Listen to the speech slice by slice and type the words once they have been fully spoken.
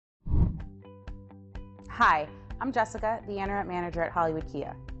Hi, I'm Jessica, the Internet Manager at Hollywood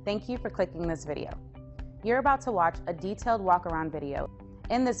Kia. Thank you for clicking this video. You're about to watch a detailed walk-around video.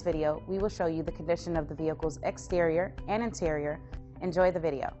 In this video, we will show you the condition of the vehicle's exterior and interior. Enjoy the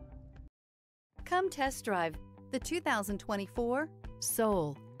video. Come test drive the 2024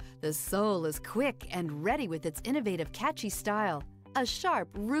 Soul. The Soul is quick and ready with its innovative, catchy style, a sharp,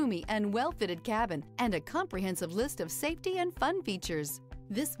 roomy, and well-fitted cabin, and a comprehensive list of safety and fun features.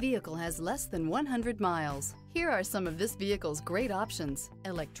 This vehicle has less than 100 miles. Here are some of this vehicle's great options: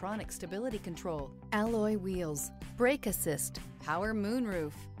 electronic stability control, alloy wheels, brake assist, power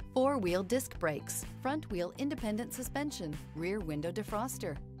moonroof, four-wheel disc brakes, front-wheel independent suspension, rear window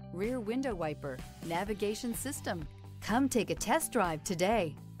defroster, rear window wiper, navigation system. Come take a test drive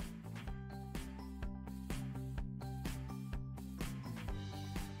today.